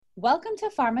Welcome to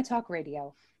PharmaTalk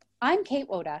Radio. I'm Kate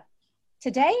Woda.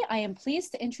 Today, I am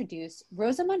pleased to introduce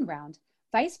Rosamund Round,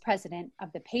 Vice President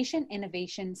of the Patient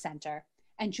Innovation Center,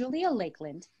 and Julia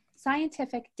Lakeland,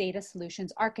 Scientific Data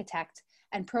Solutions Architect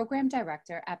and Program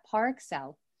Director at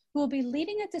Parexel, who will be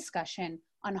leading a discussion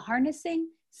on harnessing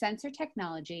sensor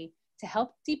technology to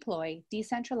help deploy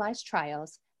decentralized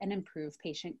trials and improve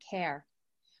patient care.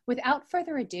 Without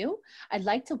further ado, I'd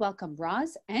like to welcome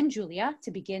Roz and Julia to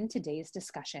begin today's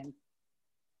discussion.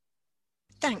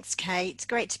 Thanks, Kate.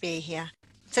 Great to be here.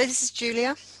 So this is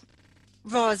Julia.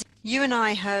 Roz, you and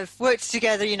I have worked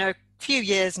together, a few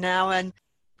years now, and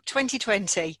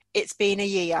 2020, it's been a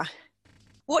year.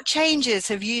 What changes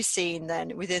have you seen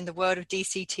then within the world of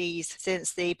DCTs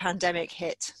since the pandemic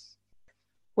hit?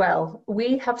 Well,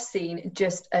 we have seen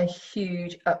just a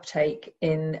huge uptake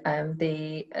in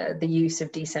the use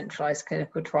of decentralized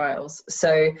clinical trials.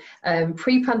 So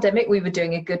pre-pandemic, we were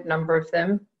doing a good number of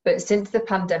them, but since the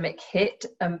pandemic hit,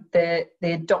 the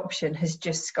adoption has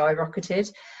just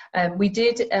skyrocketed. We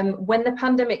did, when the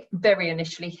pandemic very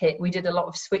initially hit, we did a lot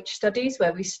of switch studies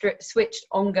where we switched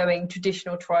ongoing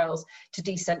traditional trials to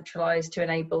decentralized to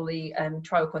enable the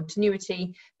trial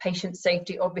continuity, patient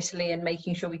safety, obviously, and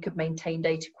making sure we could maintain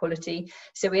data quality.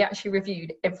 So we actually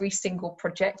reviewed every single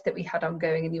project that we had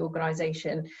ongoing in the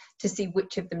organization to see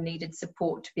which of them needed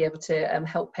support to be able to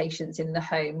help patients in the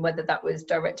home, whether that was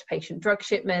direct to patient drug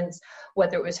shipments,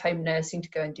 whether it was home nursing to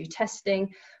go and do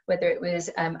testing, whether it was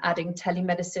adding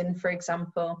telemedicine, for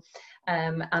example,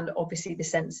 and obviously the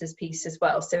sensors piece as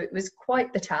well. So it was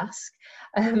quite the task.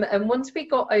 And once we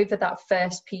got over that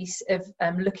first piece of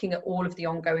looking at all of the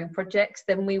ongoing projects,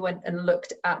 then we went and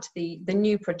looked at the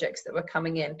new projects that were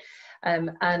coming in.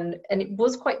 And it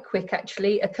was quite quick,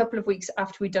 actually. A couple of weeks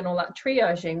after we'd done all that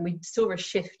triaging, we saw a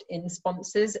shift in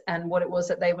sponsors and what it was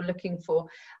that they were looking for.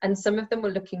 And some of them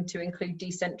were looking to include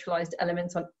decentralized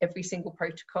elements on every single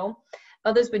protocol.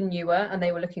 Others were newer and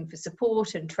they were looking for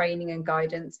support and training and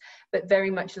guidance, but very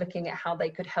much looking at how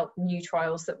they could help new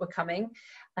trials that were coming.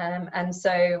 And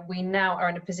so we now are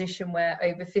in a position where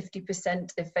over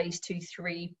 50% of phase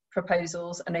 2-3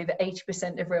 proposals and over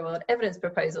 80% of real world evidence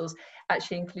proposals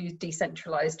actually include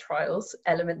decentralized trials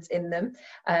elements in them.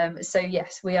 So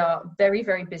yes, we are very,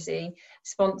 very busy.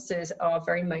 Sponsors are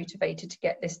very motivated to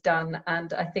get this done.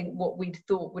 And I think what we'd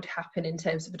thought would happen in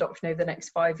terms of adoption over the next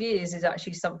 5 years is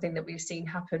actually something that we've seen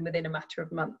happen within a matter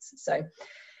of months. So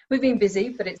we've been busy,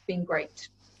 but it's been great.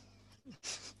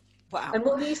 Wow. And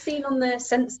what have you seen on the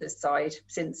sensors side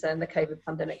since the COVID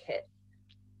pandemic hit?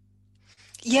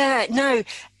 Yeah, no,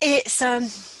 it's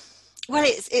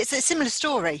it's a similar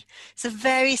story. It's a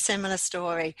very similar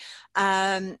story.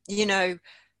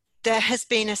 There has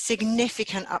been a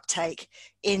significant uptake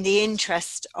in the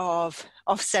interest of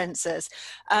sensors,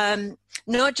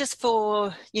 not just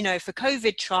for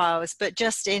COVID trials, but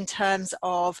just in terms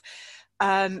of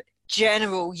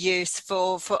general use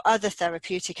for other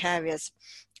therapeutic areas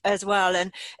as well.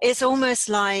 And it's almost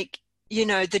like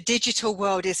the digital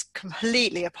world is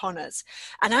completely upon us,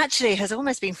 and actually has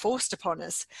almost been forced upon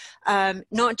us,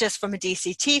 not just from a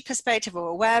DCT perspective or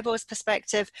a wearables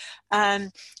perspective,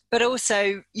 but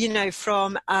also,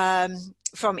 from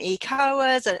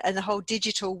eCOAs and the whole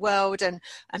digital world and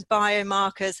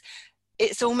biomarkers.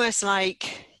 It's almost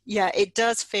like, it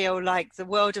does feel like the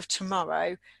world of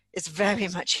tomorrow is very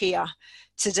much here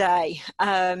today.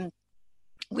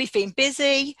 We've been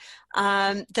busy.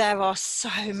 There are so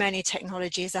many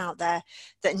technologies out there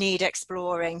that need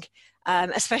exploring,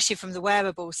 especially from the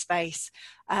wearable space,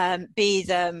 be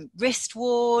them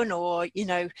wrist-worn or,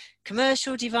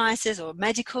 commercial devices or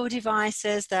medical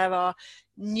devices. There are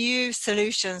new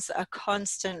solutions that are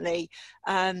constantly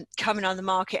coming on the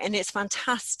market, and it's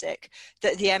fantastic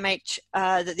that the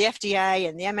FDA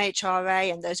and the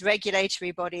MHRA and those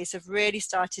regulatory bodies have really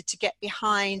started to get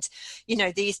behind,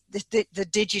 the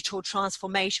digital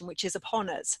transformation which is upon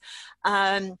us.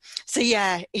 So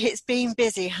yeah, it's been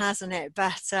busy, hasn't it?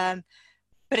 But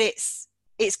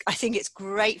I think it's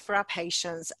great for our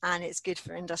patients and it's good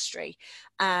for industry,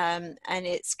 and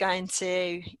it's going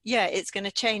to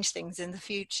change things in the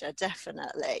future,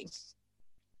 definitely.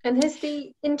 And has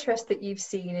the interest that you've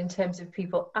seen in terms of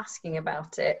people asking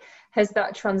about it, has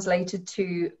that translated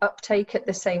to uptake at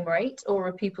the same rate, or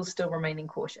are people still remaining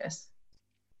cautious?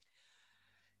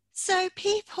 So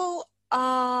people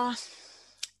are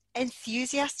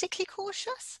enthusiastically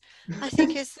cautious, I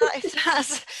think, if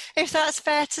that's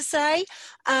fair to say.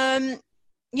 Like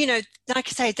I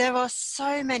say, there are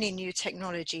so many new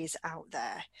technologies out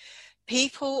there.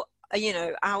 People,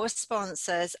 our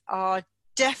sponsors are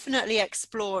definitely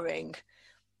exploring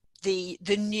the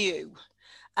new.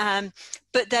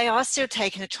 but they are still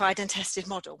taking a tried and tested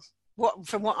model,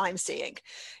 from what I'm seeing,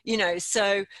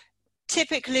 so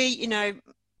typically,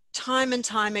 time and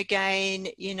time again,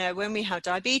 when we have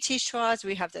diabetes trials,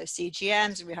 we have those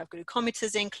CGMs, we have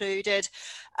glucometers included,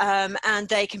 and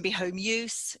they can be home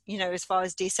use, as far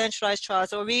as decentralized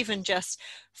trials, or even just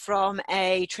from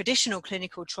a traditional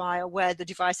clinical trial where the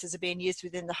devices are being used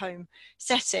within the home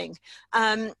setting.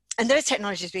 And those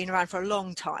technologies have been around for a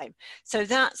long time. So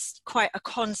that's quite a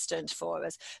constant for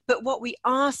us. But what we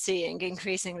are seeing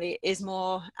increasingly is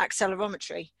more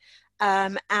accelerometry.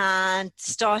 And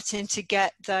starting to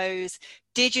get those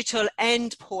digital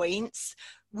endpoints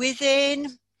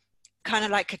within kind of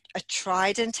like a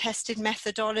tried and tested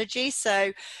methodology.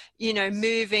 So,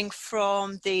 moving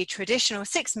from the traditional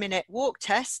 6-minute walk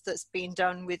test that's been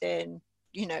done within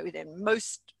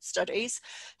most studies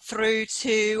through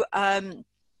to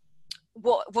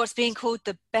what's being called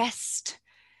the best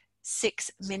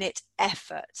 6-minute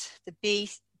effort, the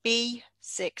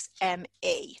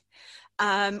B6ME.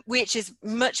 Which is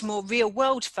much more real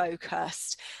world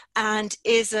focused and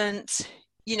isn't,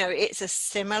 it's a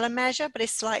similar measure, but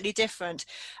it's slightly different.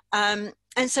 And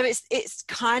so it's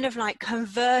kind of like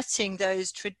converting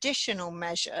those traditional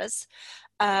measures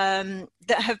that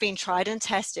have been tried and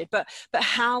tested. But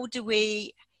how do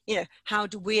we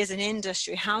as an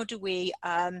industry, how do we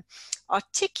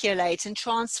articulate and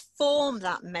transform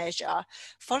that measure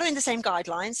following the same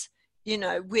guidelines,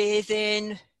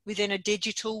 within a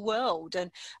digital world,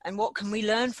 and what can we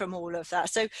learn from all of that?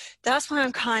 So that's why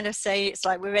I'm kind of saying it's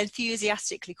like we're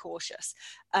enthusiastically cautious,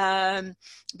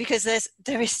 because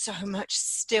there is so much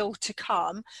still to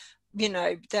come.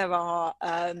 There are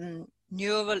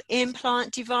neural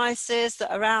implant devices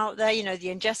that are out there, the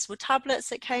ingestible tablets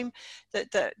that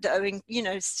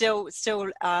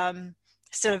are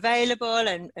still available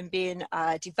and being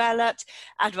developed,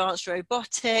 advanced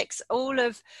robotics, all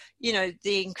of,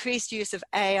 the increased use of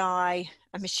AI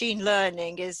and machine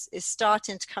learning is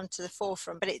starting to come to the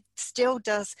forefront, but it still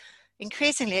does,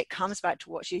 increasingly it comes back to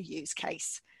what's your use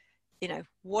case.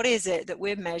 What is it that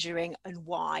we're measuring and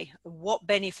why, and what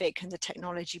benefit can the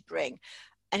technology bring?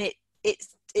 And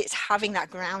it's having that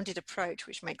grounded approach,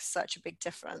 which makes such a big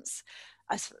difference,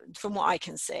 from what I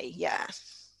can see. Yeah.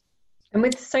 And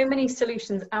with so many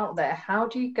solutions out there, how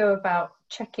do you go about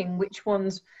checking which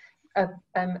ones are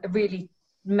really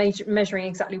measuring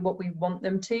exactly what we want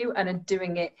them to, and are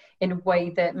doing it in a way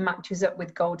that matches up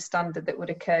with gold standard that would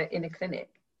occur in a clinic?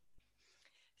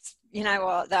 You know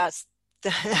what, that's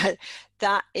the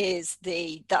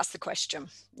question.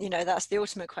 That's the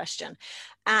ultimate question.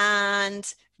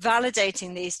 And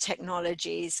validating these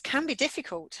technologies can be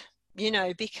difficult,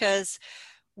 because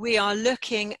we are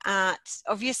looking at,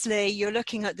 obviously, you're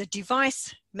looking at the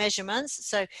device measurements.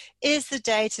 So is the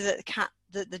data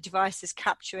that the device is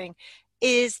capturing,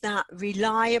 is that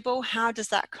reliable? How does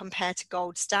that compare to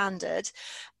gold standard?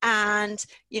 And,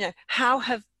 how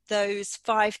have those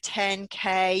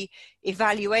 5-10K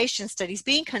evaluation studies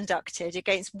been conducted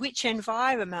against which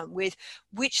environment with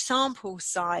which sample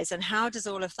size, and how does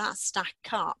all of that stack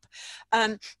up?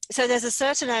 So there's a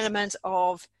certain element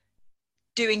of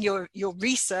doing your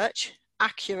research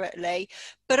accurately,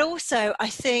 but also I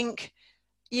think,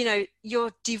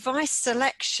 your device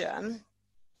selection,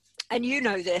 and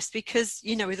this because,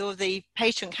 with all the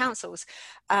patient councils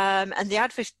and the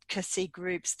advocacy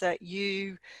groups that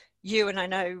you and I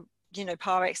know,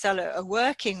 Parexel are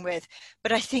working with,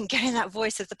 but I think getting that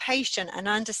voice of the patient and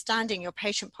understanding your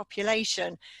patient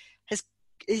population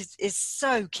is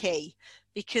so key,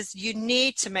 because you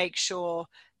need to make sure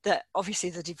that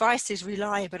obviously the device is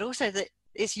reliable, but also that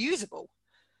it's usable,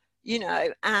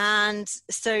 and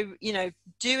so,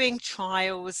 doing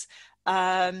trials,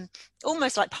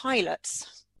 almost like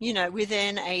pilots,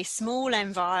 within a small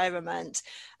environment,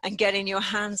 and getting your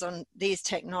hands on these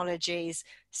technologies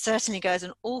certainly goes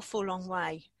an awful long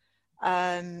way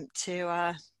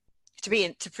to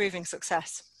proving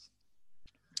success.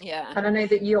 Yeah. And I know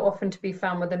that you're often to be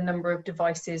found with a number of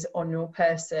devices on your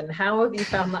person. How have you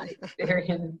found that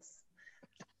experience?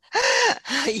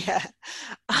 Yeah,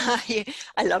 I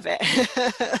love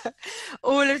it.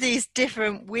 All of these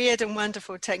different weird and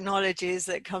wonderful technologies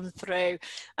that come through.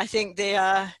 I think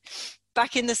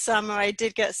back in the summer, I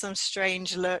did get some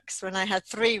strange looks when I had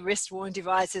 3 wrist-worn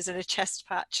devices and a chest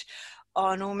patch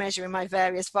on, all measuring my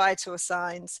various vital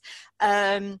signs.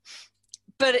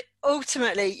 But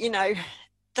ultimately,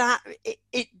 that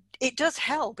it does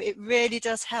help. It really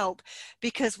does help,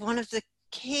 because one of the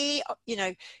key,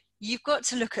 you've got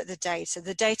to look at the data.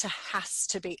 The data has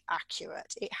to be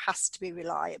accurate. It has to be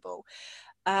reliable.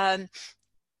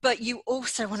 But you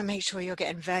also want to make sure you're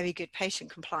getting very good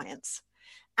patient compliance.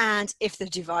 And if the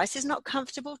device is not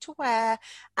comfortable to wear,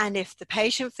 and if the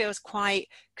patient feels quite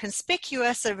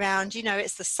conspicuous around,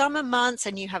 it's the summer months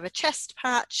and you have a chest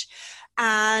patch,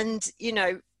 and,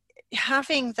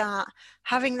 having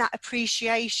that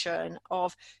appreciation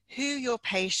of who your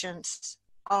patients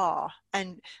are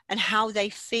and how they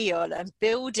feel, and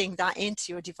building that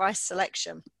into your device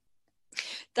selection.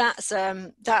 That's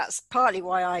partly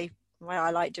why I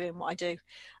like doing what I do,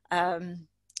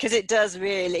 because it does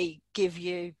really give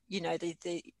you,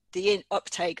 the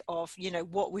uptake of,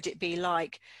 what would it be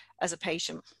like as a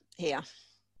patient here.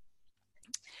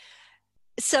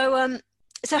 So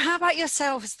how about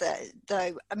yourselves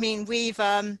though? I mean, we've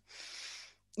we're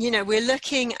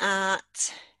looking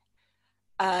at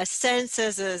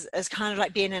sensors as kind of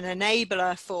like being an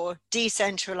enabler for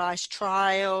decentralized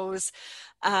trials,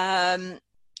 and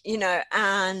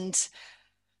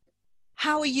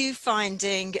how are you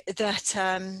finding that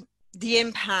the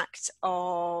impact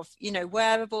of,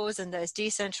 wearables and those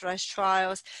decentralized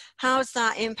trials, how's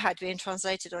that impact being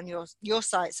translated on your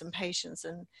sites and patients,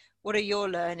 and what are your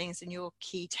learnings and your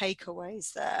key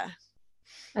takeaways there?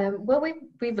 Well,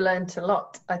 we've learned a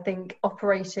lot. I think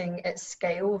operating at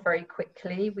scale very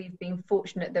quickly. We've been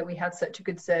fortunate that we had such a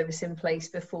good service in place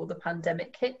before the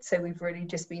pandemic hit, so we've really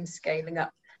just been scaling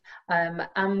up.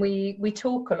 And we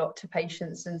talk a lot to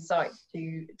patients and sites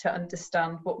to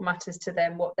understand what matters to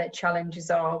them, what their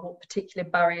challenges are, what particular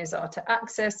barriers are to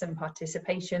access and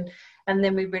participation. And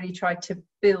then we really try to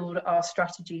build our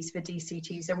strategies for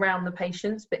DCTs around the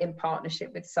patients, but in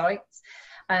partnership with sites.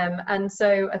 And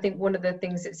so I think one of the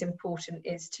things that's important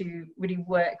is to really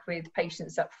work with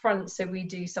patients up front. So we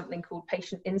do something called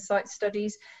patient insight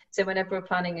studies. So whenever we're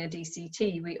planning a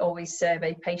DCT, we always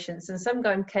survey patients and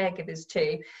sometimes caregivers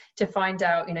too, to find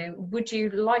out, would you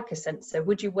like a sensor?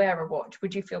 Would you wear a watch?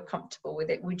 Would you feel comfortable with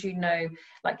it? Would you know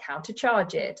like how to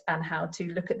charge it and how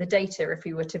to look at the data if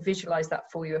we were to visualize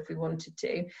that for you if we wanted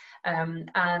to?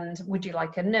 And would you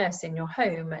like a nurse in your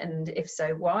home? And if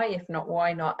so, why? If not,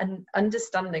 why not? And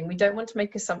understanding, we don't want to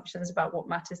make assumptions about what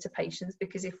matters to patients,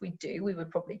 because if we do, we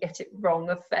would probably get it wrong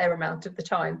a fair amount of the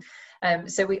time.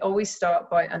 So we always start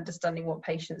by understanding what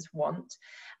patients want.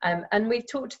 And we've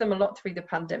talked to them a lot through the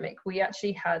pandemic. We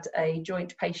actually had a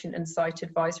joint patient and site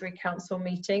advisory council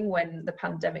meeting when the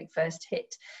pandemic first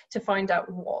hit to find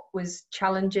out what was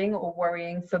challenging or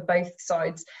worrying for both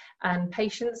sides. And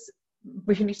patients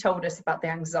really told us about the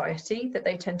anxiety that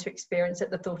they tend to experience at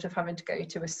the thought of having to go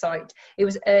to a site. It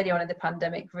was early on in the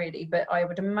pandemic really, but I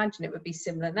would imagine it would be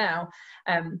similar now.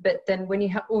 But then when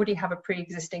you already have a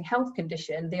pre-existing health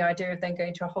condition, the idea of then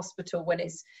going to a hospital when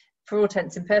it's, for all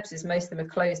intents and purposes, most of them are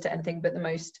closed to anything but the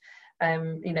most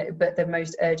but the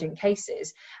most urgent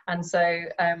cases. And so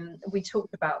we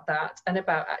talked about that and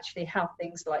about actually how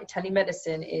things like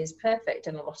telemedicine is perfect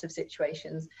in a lot of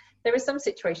situations. There are some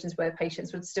situations where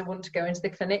patients would still want to go into the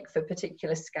clinic for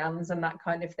particular scans and that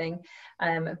kind of thing.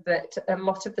 But a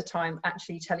lot of the time,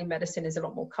 actually, telemedicine is a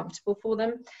lot more comfortable for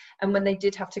them. And when they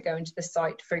did have to go into the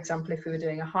site, for example, if we were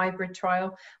doing a hybrid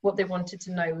trial, what they wanted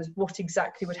to know was what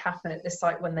exactly would happen at the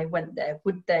site when they went there.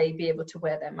 Would they be able to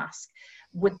wear their mask?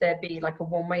 Would there be like a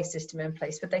one-way system in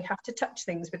place? Would they have to touch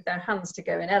things with their hands to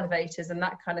go in elevators and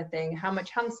that kind of thing? How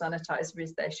much hand sanitizer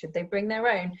is there? Should they bring their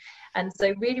own? And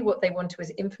so really what they wanted was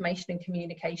information and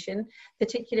communication,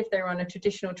 particularly if they're on a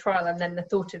traditional trial and then the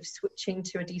thought of switching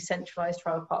to a decentralized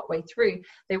trial partway through.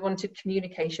 They wanted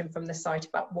communication from the site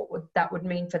about what that would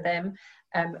mean for them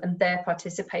and their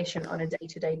participation on a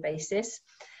day-to-day basis.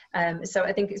 So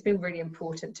I think it's been really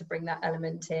important to bring that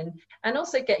element in, and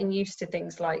also getting used to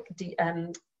things like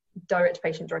direct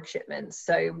patient drug shipments.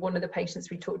 So one of the patients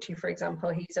we talked to, for example,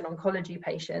 he's an oncology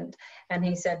patient, and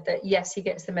he said that yes, he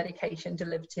gets the medication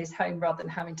delivered to his home rather than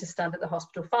having to stand at the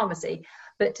hospital pharmacy.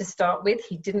 But to start with,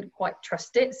 he didn't quite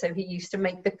trust it. So he used to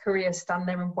make the courier stand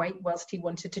there and wait whilst he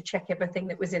wanted to check everything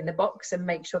that was in the box and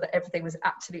make sure that everything was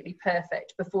absolutely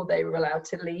perfect before they were allowed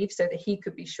to leave, so that he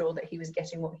could be sure that he was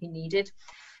getting what he needed.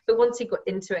 But once he got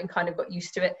into it and kind of got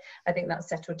used to it, I think that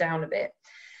settled down a bit.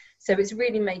 So it's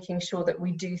really making sure that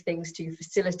we do things to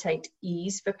facilitate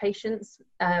ease for patients.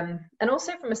 And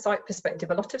also from a site perspective,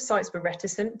 a lot of sites were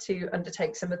reticent to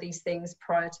undertake some of these things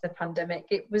prior to the pandemic.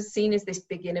 It was seen as this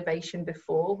big innovation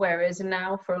before, whereas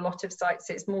now for a lot of sites,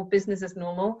 it's more business as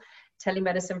normal.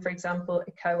 Telemedicine, for example,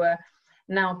 ECOA,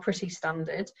 now pretty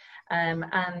standard.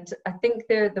 And I think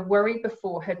the worry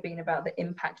before had been about the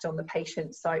impact on the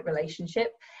patient-site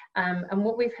relationship. And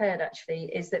what we've heard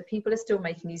actually is that people are still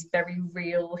making these very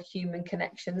real human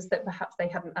connections that perhaps they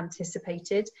hadn't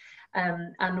anticipated.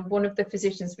 And one of the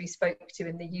physicians we spoke to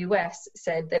in the US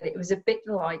said that it was a bit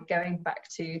like going back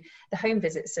to the home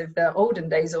visits of the olden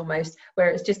days almost, where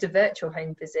it's just a virtual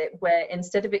home visit, where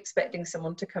instead of expecting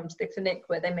someone to come to the clinic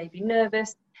where they may be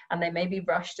nervous and they may be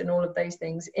rushed and all of those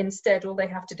things, instead all they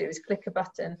have to do is click a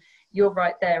button, you're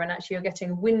right there, and actually you're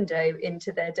getting a window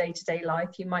into their day-to-day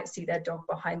life. You might see their dog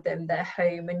behind them, their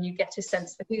home, and you get a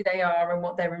sense for who they are and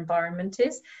what their environment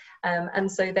is.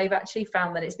 And so they've actually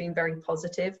found that it's been very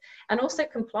positive. And also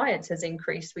compliance has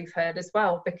increased, we've heard as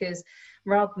well, because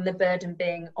rather than the burden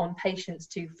being on patients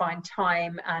to find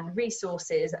time and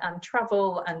resources and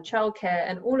travel and childcare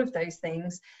and all of those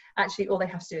things, actually all they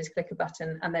have to do is click a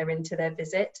button and they're into their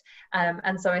visit.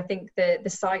 And so I think the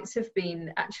sites have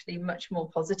been actually much more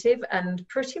positive, and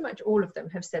pretty much all of them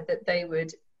have said that they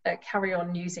would carry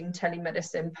on using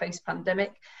telemedicine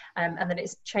post-pandemic, and that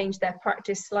it's changed their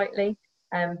practice slightly,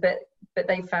 but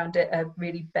they found it a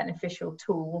really beneficial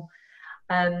tool.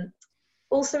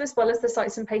 Also, as well as the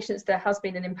sites and patients, there has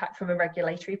been an impact from a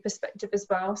regulatory perspective as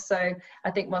well. So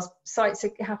I think whilst sites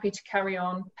are happy to carry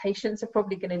on, patients are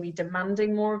probably going to be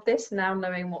demanding more of this now,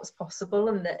 knowing what's possible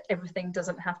and that everything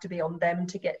doesn't have to be on them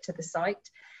to get to the site.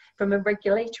 From a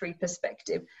regulatory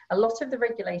perspective, a lot of the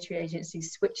regulatory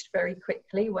agencies switched very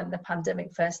quickly when the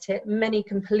pandemic first hit, many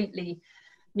completely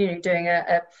doing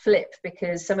a flip,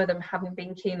 because some of them hadn't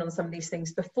been keen on some of these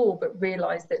things before, but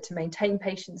realised that to maintain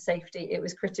patient safety, it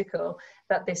was critical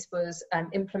that this was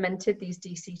implemented, these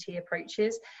DCT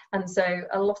approaches. And so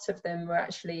a lot of them were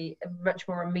actually much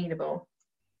more amenable.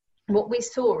 What we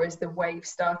saw as the wave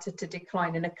started to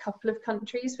decline in a couple of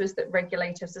countries was that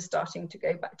regulators are starting to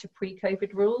go back to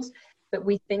pre-COVID rules, but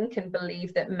we think and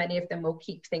believe that many of them will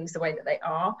keep things the way that they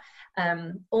are.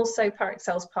 Also,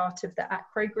 Parexel's part of the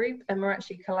ACRO group, and we're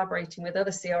actually collaborating with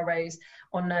other CROs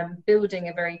on building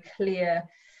a very clear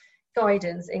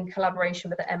guidance in collaboration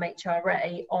with the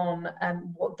MHRA on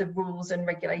what the rules and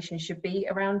regulations should be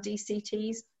around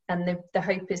DCTs. And the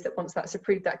hope is that once that's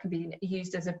approved, that can be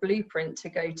used as a blueprint to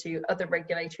go to other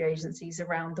regulatory agencies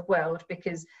around the world,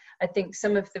 because I think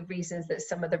some of the reasons that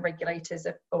some of the regulators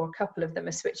or a couple of them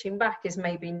are switching back is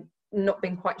maybe not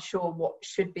being quite sure what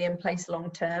should be in place long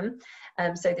term.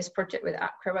 So this project with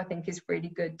ACRO, I think, is really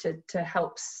good to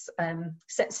help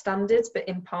set standards, but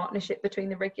in partnership between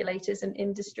the regulators and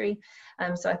industry.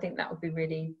 So I think that would be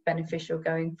really beneficial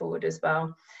going forward as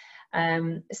well.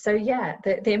 So yeah,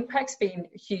 the impact's been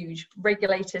huge.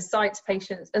 Regulators, sites,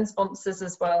 patients and sponsors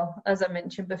as well. As I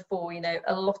mentioned before,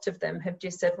 a lot of them have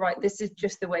just said, right, this is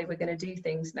just the way we're going to do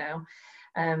things now.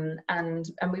 And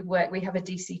we have a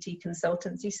DCT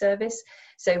consultancy service,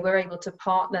 so we're able to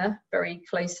partner very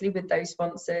closely with those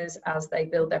sponsors as they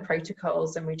build their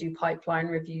protocols, and we do pipeline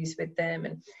reviews with them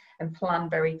and plan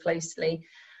very closely.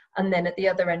 And then at the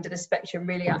other end of the spectrum,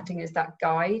 really acting as that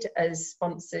guide as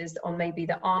sponsors on maybe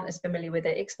that aren't as familiar with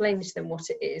it, explaining to them what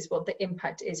it is, what the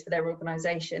impact is for their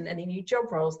organisation, and any new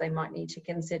job roles they might need to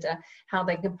consider, how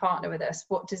they can partner with us.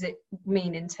 What does it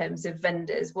mean in terms of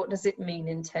vendors? What does it mean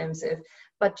in terms of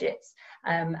budgets?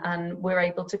 And we're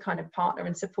able to kind of partner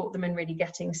and support them in really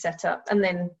getting set up, and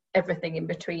then everything in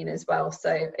between as well.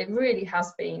 So it really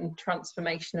has been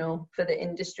transformational for the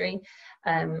industry,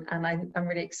 and I'm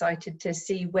really excited to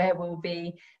see where we'll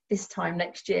be this time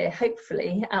next year,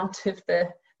 hopefully out of the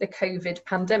COVID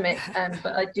pandemic.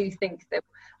 But I do think that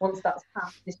once that's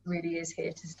passed, this really is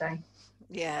here to stay.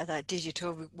 Yeah, that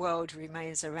digital world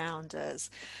remains around us.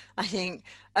 I mean,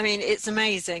 it's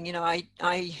amazing. You and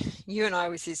I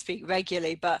obviously speak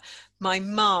regularly, but my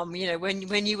mum,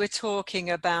 when you were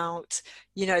talking about,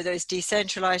 those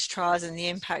decentralized trials and the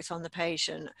impact on the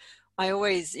patient, I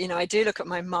always, I do look at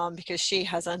my mum because she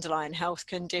has underlying health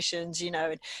conditions,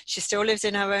 and she still lives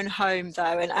in her own home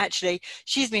though. And actually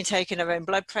she's been taking her own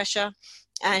blood pressure,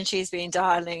 and she's been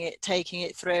dialing it, taking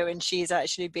it through, and she's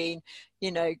actually been,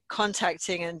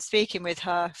 contacting and speaking with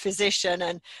her physician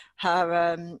and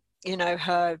her,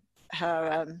 her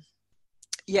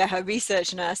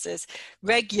research nurses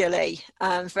regularly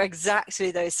for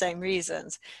exactly those same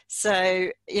reasons.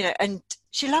 So, and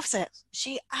she loves it.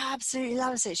 She absolutely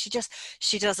loves it.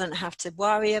 She doesn't have to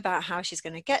worry about how she's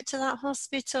going to get to that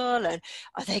hospital, and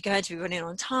are they going to be running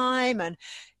on time, and,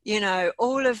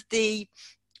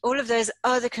 all of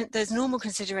those normal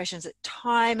considerations that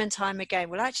time and time again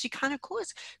will actually kind of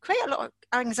create a lot of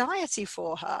anxiety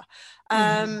for her.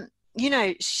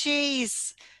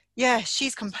 She's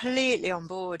completely on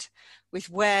board with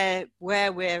where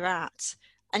we're at,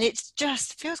 and it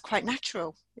just feels quite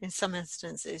natural in some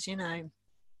instances.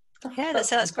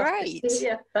 That's great.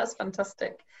 Yeah, that's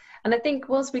fantastic. And I think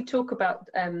whilst we talk about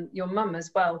your mum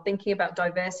as well, thinking about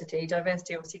diversity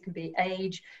obviously can be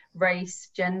age, race,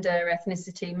 gender,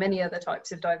 ethnicity, many other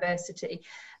types of diversity.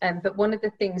 But one of the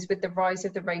things with the rise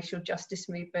of the racial justice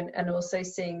movement, and also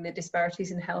seeing the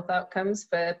disparities in health outcomes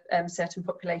for certain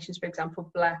populations, for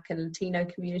example, Black and Latino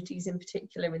communities in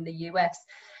particular in the US,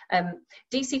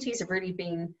 DCTs have really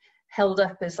been held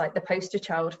up as like the poster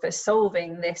child for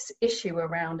solving this issue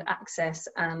around access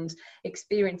and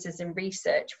experiences in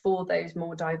research for those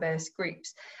more diverse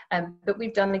groups. But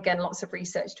we've done, again, lots of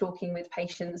research talking with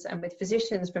patients and with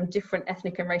physicians from different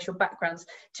ethnic and racial backgrounds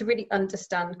to really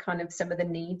understand kind of some of the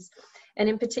needs. And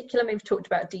in particular, we've talked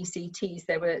about DCTs.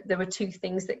 There were two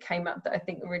things that came up that I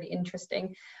think were really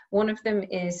interesting. One of them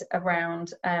is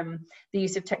around the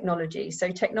use of technology.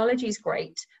 So technology is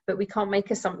great, but we can't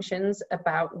make assumptions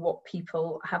about what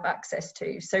people have access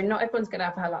to. So not everyone's going to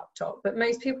have a laptop, but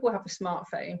most people will have a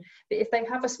smartphone. But if they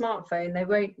have a smartphone, they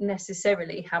won't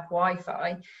necessarily have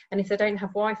Wi-Fi. And if they don't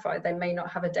have Wi-Fi, they may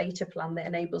not have a data plan that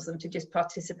enables them to just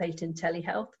participate in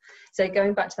telehealth. So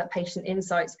going back to that patient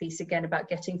insights piece again about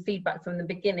getting feedback from the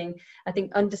beginning, I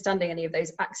think understanding any of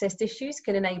those access issues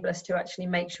can enable us to actually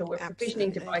make sure we're provisioning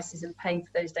devices and paying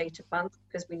for those data plans,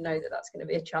 because we know that that's going to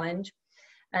be a challenge.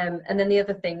 And then the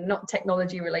other thing, not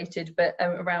technology related, but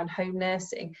around home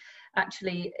nursing.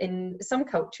 Actually, in some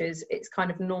cultures, it's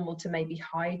kind of normal to maybe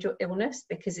hide your illness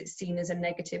because it's seen as a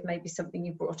negative, maybe something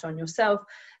you brought on yourself,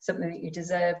 something that you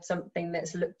deserved, something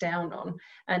that's looked down on.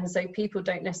 And so people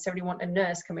don't necessarily want a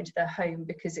nurse come into their home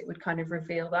because it would kind of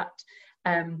reveal that.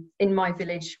 In my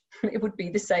village, it would be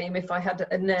the same. If I had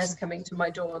a nurse coming to my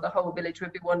door, the whole village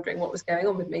would be wondering what was going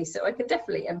on with me. So I can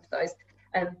definitely empathise.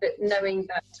 But knowing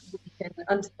that we can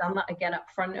understand that again up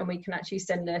front, and we can actually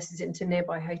send nurses into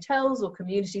nearby hotels or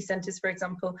community centres, for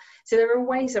example. So there are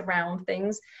ways around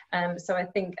things. So I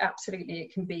think absolutely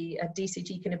it can be, a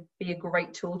DCT can be a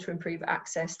great tool to improve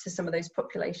access to some of those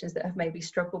populations that have maybe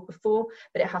struggled before,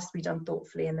 but it has to be done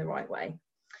thoughtfully in the right way.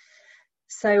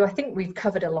 So I think we've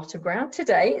covered a lot of ground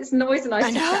today. It's always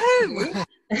nice to chat to you.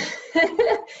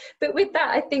 But with that,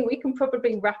 I think we can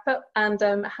probably wrap up and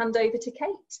hand over to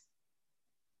Kate.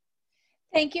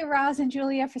 Thank you, Roz and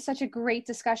Julia, for such a great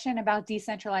discussion about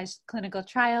decentralized clinical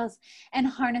trials and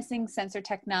harnessing sensor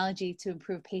technology to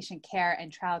improve patient care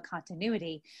and trial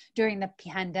continuity during the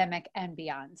pandemic and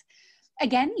beyond.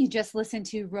 Again, you just listened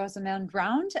to Rosamund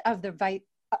Round of the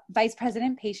Vice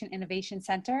President, Patient Innovation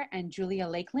Center, and Julia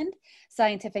Lakeland,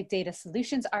 Scientific Data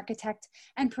Solutions Architect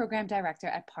and Program Director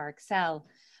at Parexel.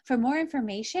 For more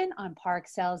information on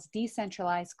Parexel's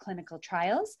decentralized clinical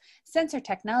trials, sensor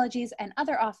technologies, and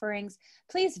other offerings,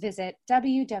 please visit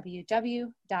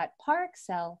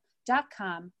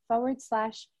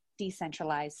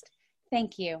www.parexel.com/decentralized.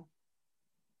 Thank you.